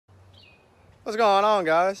What's going on,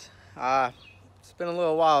 guys? It's been a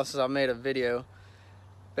little while since I made a video.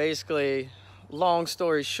 Basically, long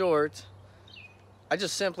story short, I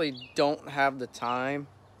just simply don't have the time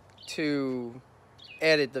to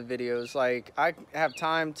edit the videos. Like, I have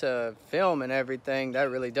time to film and everything.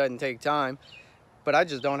 That really doesn't take time. But I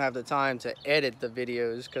just don't have the time to edit the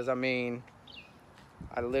videos because, I'm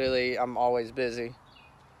always busy.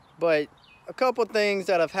 But a couple things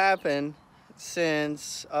that have happened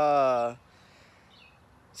since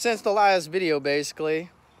the last video, basically.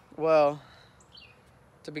 Well,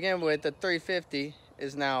 to begin with, the 350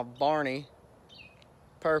 is now Barney,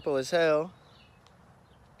 purple as hell.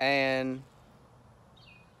 And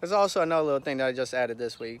there's also another little thing that I just added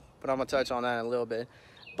this week, but I'm gonna touch on that in a little bit.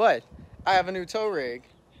 But I have a new tow rig,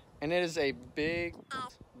 and it is a big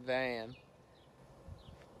van.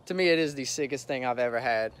 To me, it is the sickest thing I've ever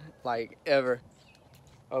had, like ever.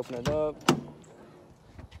 Open it up.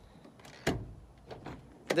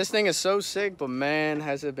 This thing is so sick, but man,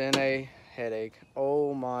 has it been a headache.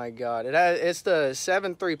 Oh my God. It's the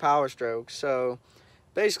 7.3 Power Stroke. So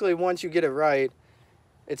basically, once you get it right,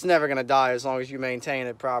 it's never gonna die as long as you maintain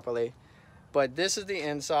it properly. But this is the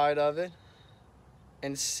inside of it.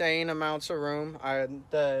 Insane amounts of room.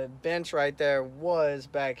 The bench right there was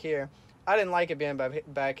back here. I didn't like it being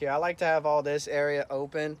back here. I like to have all this area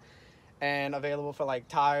open and available for like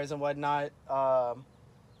tires and whatnot.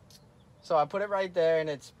 So I put it right there, and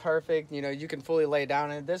it's perfect. You know, you can fully lay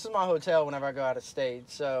down in it. This is my hotel whenever I go out of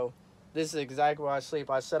state. So this is exactly where I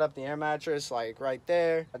sleep. I set up the air mattress like right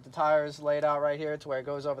there. The tires laid out right here to where it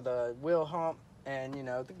goes over the wheel hump. And, you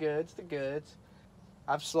know, the goods.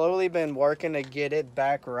 I've slowly been working to get it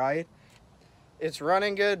back right. It's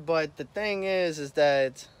running good, but the thing is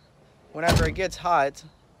that whenever it gets hot,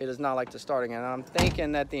 it does not like to start again. And I'm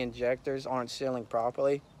thinking that the injectors aren't sealing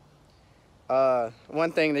properly.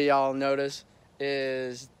 One thing that y'all notice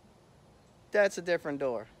is that's a different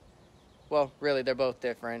door. Well, really, they're both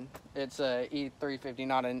different. It's a E350,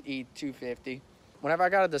 not an E250. Whenever I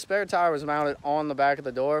got it, the spare tire was mounted on the back of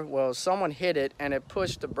the door. Well, someone hit it, and it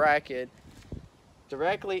pushed the bracket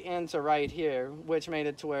directly into right here, which made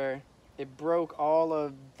it to where it broke all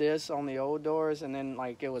of this on the old doors, and then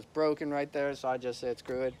like it was broken right there. So I just said,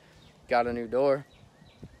 screw it, got a new door.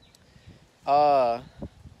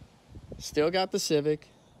 Still got the Civic,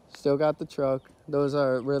 still got the truck. Those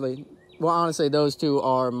are really, well, honestly, those two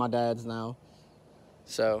are my dad's now.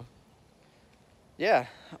 So, yeah,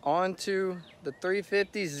 on to the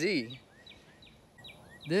 350Z.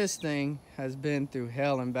 This thing has been through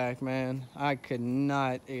hell and back, man. I could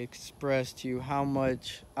not express to you how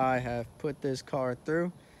much I have put this car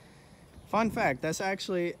through. Fun fact, that's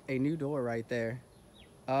actually a new door right there.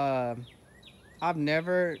 I've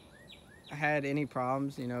never had any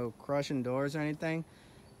problems, you know, crushing doors or anything,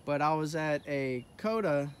 but I was at a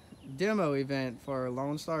Coda demo event for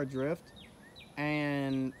Lone Star Drift,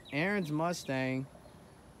 and Aaron's Mustang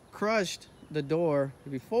crushed the door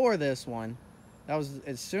before this one. That was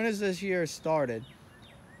as soon as this year started.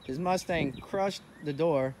 His Mustang crushed the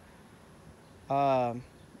door, and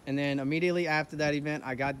then immediately after that event,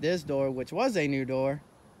 I got this door, which was a new door,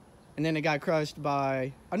 and then it got crushed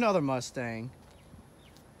by another Mustang.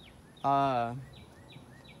 But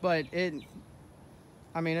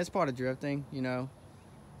it's part of drifting, you know.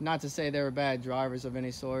 Not to say they were bad drivers of any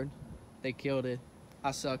sort. They killed it. I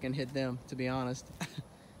suck and hit them, to be honest.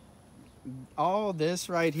 All this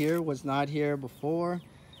right here was not here before.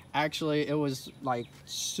 Actually, it was like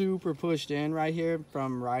super pushed in right here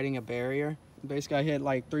from riding a barrier. Basically, I hit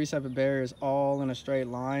like 3 separate barriers all in a straight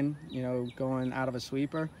line, you know, going out of a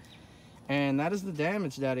sweeper. And that is the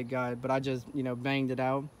damage that it got, but I just, you know, banged it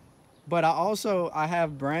out. But I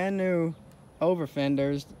have brand new over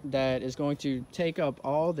fenders that is going to take up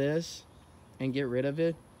all this and get rid of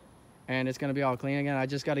it, and it's going to be all clean again. I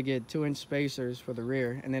just got to get 2-inch spacers for the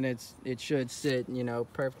rear, and then it should sit, you know,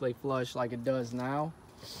 perfectly flush like it does now.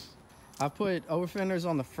 I put over fenders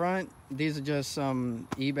on the front. These are just some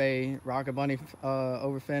eBay Rocket Bunny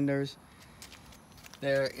over fenders.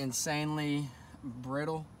 They're insanely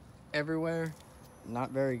brittle everywhere.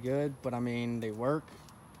 Not very good, but I mean, they work.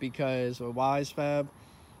 Because with WiseFab,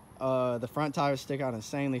 the front tires stick out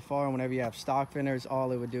insanely far. Whenever you have stock fenders,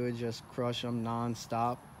 all it would do is just crush them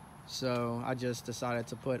non-stop. So I just decided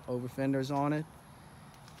to put over fenders on it.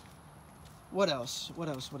 What else?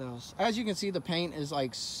 As you can see, the paint is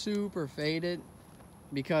like super faded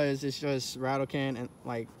because it's just rattle can, and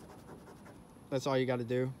like that's all you got to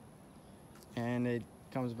do, and it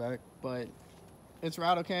comes back. But it's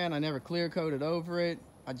rattle can. I never clear coated over it.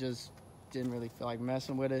 I just didn't really feel like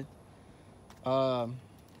messing with it.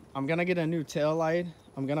 I'm gonna get a new tail light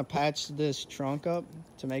I'm gonna patch this trunk up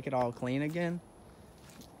to make it all clean again.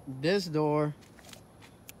 This door,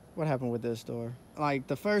 what happened with this door? Like,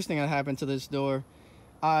 the first thing that happened to this door,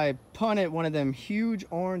 I punted one of them huge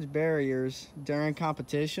orange barriers during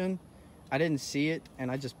competition. I didn't see it,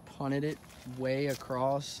 and I just punted it way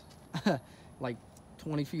across, like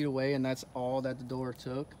 20 feet away, and that's all that the door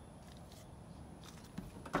took.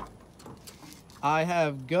 I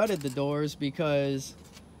have gutted the doors because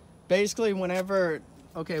basically whenever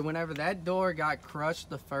that door got crushed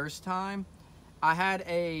the first time, I had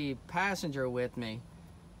a passenger with me,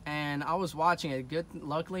 and I was watching it.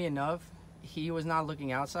 Luckily enough, he was not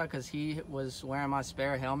looking outside because he was wearing my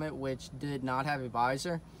spare helmet, which did not have a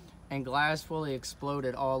visor, and glass fully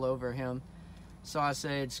exploded all over him. So I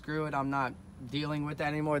said, screw it, I'm not dealing with that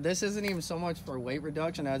anymore. This isn't even so much for weight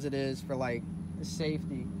reduction as it is for like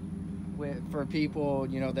safety for people,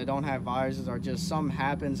 you know, that don't have visors, or just something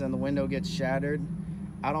happens and the window gets shattered.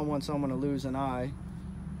 I don't want someone to lose an eye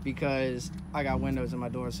because I got windows in my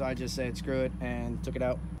door. So I just said screw it and took it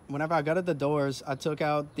out. Whenever I gutted the doors, I took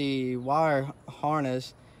out the wire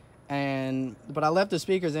harness, but I left the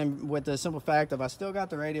speakers in with the simple fact of I still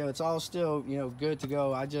got the radio. It's all still, you know, good to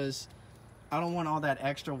go. I don't want all that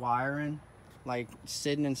extra wiring like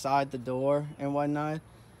sitting inside the door and whatnot.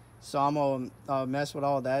 So I'm gonna mess with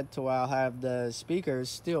all that till I'll have the speakers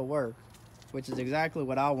still work, which is exactly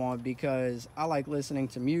what I want, because I like listening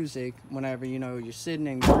to music whenever, you know, you're sitting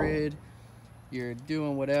in grid, you're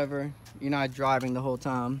doing whatever, you're not driving the whole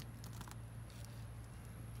time.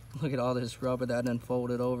 Look at all this rubber that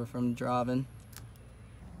unfolded over from driving.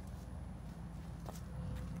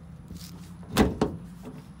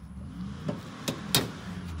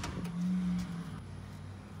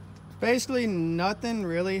 Basically, nothing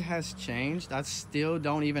really has changed. I still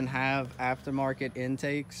don't even have aftermarket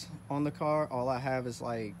intakes on the car. All I have is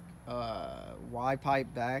like Y-pipe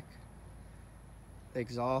back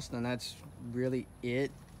exhaust, and that's really it.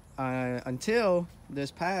 Until this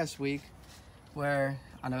past week, where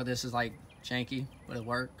I know this is like janky, but it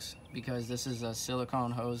works because this is a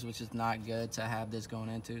silicone hose, which is not good to have this going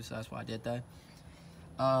into, so that's why I did that.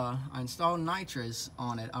 I installed nitrous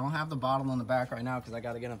on it. I don't have the bottle on the back right now because I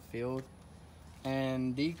got to get them filled.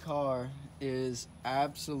 And the car is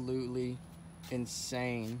absolutely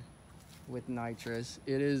insane with nitrous.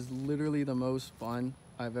 It is literally the most fun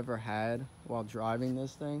I've ever had while driving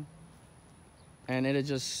this thing. And it is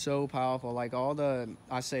just so powerful. Like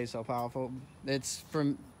I say so powerful. It's,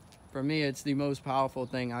 for me, it's the most powerful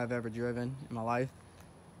thing I've ever driven in my life.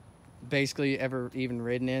 Basically ever even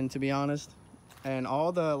ridden in, to be honest. And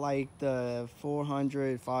all the like the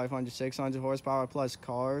 400, 500, 600 horsepower plus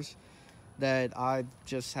cars that I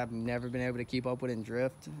just have never been able to keep up with in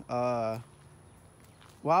drift. Well,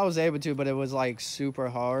 I was able to, but it was like super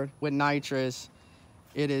hard. With nitrous,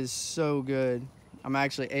 it is so good. I'm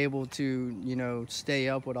actually able to, you know, stay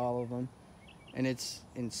up with all of them. And it's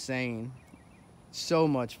insane. So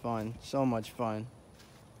much fun. So much fun.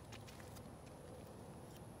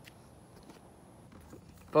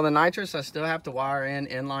 For the nitrous, I still have to wire in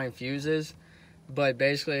inline fuses, but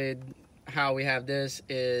basically how we have this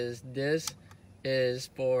is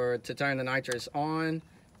for to turn the nitrous on.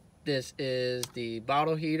 This is the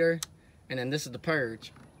bottle heater, and then this is the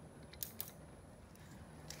purge.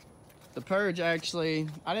 The purge, actually,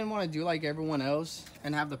 I didn't want to do like everyone else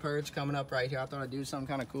and have the purge coming up right here. I thought I'd do something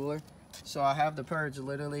kind of cooler. So I have the purge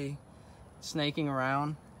literally snaking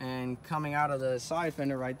around and coming out of the side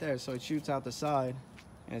fender right there, so it shoots out the side.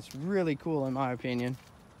 And it's really cool in my opinion.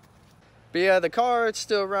 But yeah, the car, it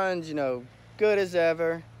still runs, you know, good as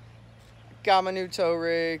ever. Got my new tow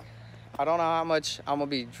rig. I don't know how much I'm gonna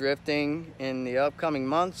be drifting in the upcoming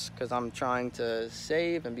months because I'm trying to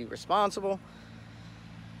save and be responsible.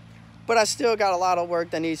 But I still got a lot of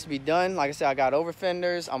work that needs to be done. Like I said, I got over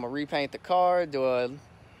fenders. I'm gonna repaint the car, do a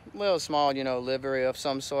little small, you know, livery of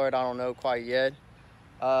some sort. I don't know quite yet.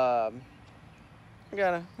 We're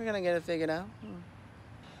gonna get it figured out.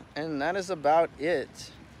 And that is about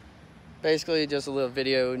it. Basically just a little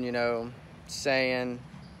video, you know, saying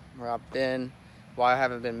where I've been, why I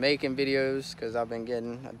haven't been making videos, because I've been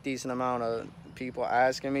getting a decent amount of people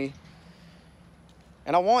asking me.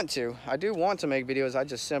 And I do want to make videos, I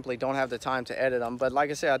just simply don't have the time to edit them. But like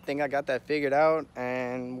I said, I think I got that figured out,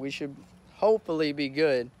 and we should hopefully be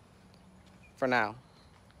good for now.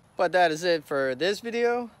 But that is it for this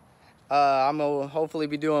video. I'm gonna hopefully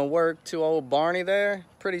be doing work to old Barney there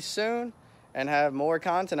pretty soon and have more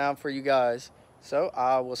content out for you guys. So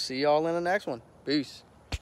I will see y'all in the next one. Peace.